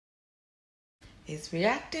It's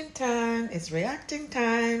reacting time. It's reacting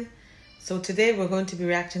time. So today we're going to be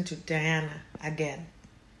reacting to Diana again,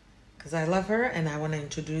 because I love her and I want to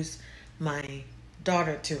introduce my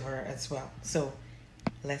daughter to her as well. So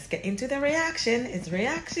let's get into the reaction. It's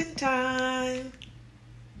reaction time.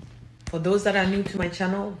 For those that are new to my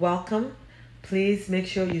channel, welcome. Please make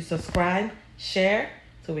sure you subscribe, share,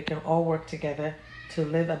 so we can all work together to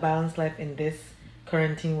live a balanced life in this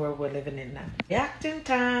quarantine world we're living in now. Reacting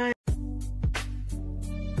time.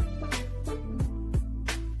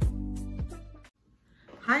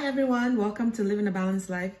 Hi everyone, welcome to Living a Balanced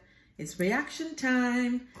Life. It's reaction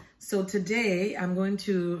time. So today I'm going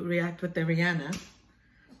to react with the Rihanna.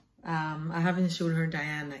 I haven't showed her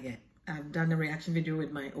Diana yet. I've done a reaction video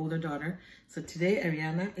with my older daughter. So today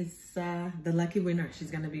Ariana is the lucky winner.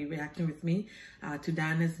 She's going to be reacting with me to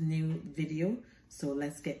Diana's new video. So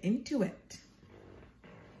let's get into it.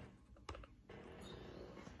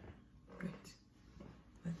 Great.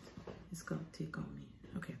 It's going to take on me.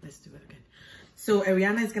 Okay, let's do it again. So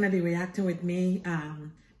Ariana is going to be reacting with me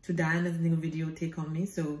to Diana's new video, Take On Me.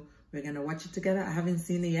 So we're going to watch it together. I haven't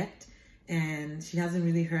seen it yet. And she hasn't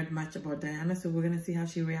really heard much about Diana. So we're going to see how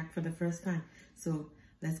she reacts for the first time. So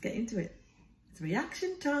let's get into it. It's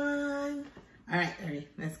reaction time. All right, Ari,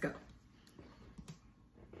 let's go.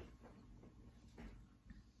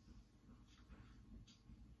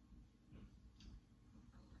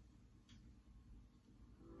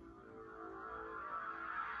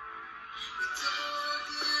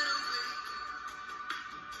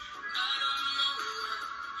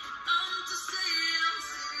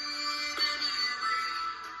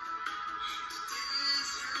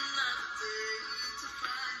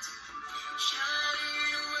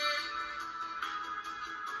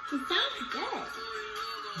 It sounds good.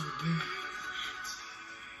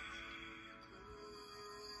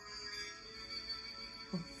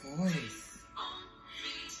 Her voice.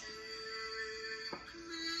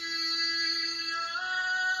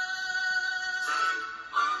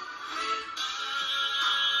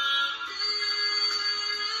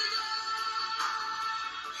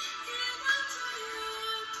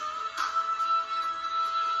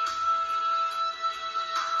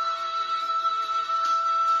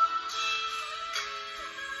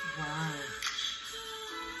 Wow.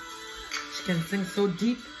 She can sing so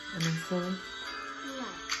deep and then so... Yeah.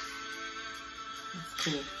 That's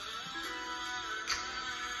cool.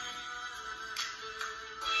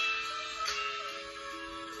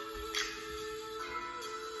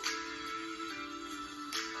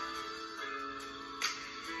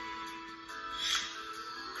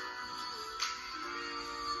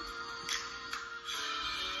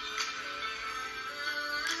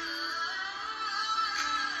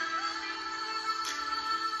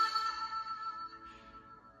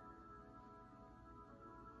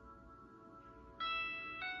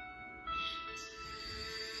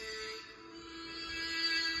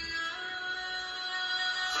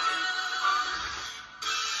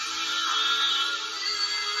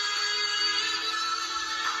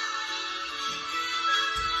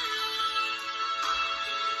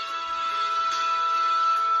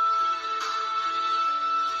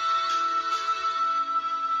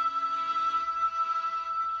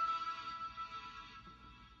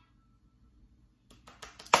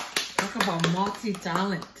 Talk about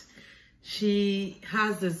multi-talent. She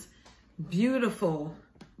has this beautiful,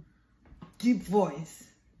 deep voice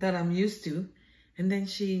that I'm used to. And then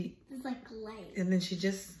she... It's like light. And then she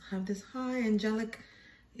just have this high, angelic,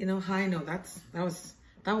 you know, high note. That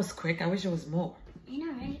was quick. I wish it was more. I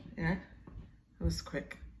know, right? Yeah, it was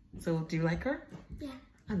quick. So do you like her? Yeah.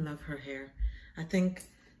 I love her hair. I think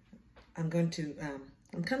I'm going to,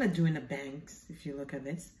 I'm kind of doing a bangs, if you look at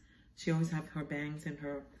this. She always have her bangs and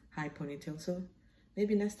her high ponytail. So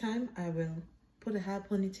maybe next time I will put a high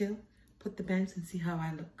ponytail, put the bangs, and see how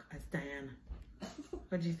I look as Diana.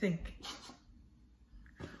 What do you think?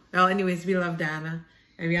 Well, anyways, we love Diana.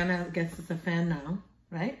 Ariana gets us a fan now,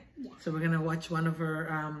 right? Yeah. So we're going to watch one of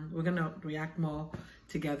her, we're going to react more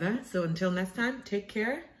together. So until next time, take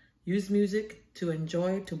care. Use music to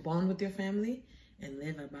enjoy, to bond with your family, and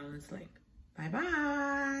live a balanced life.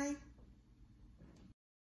 Bye-bye.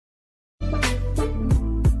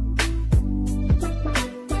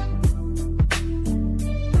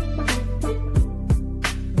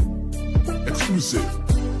 Exclusive.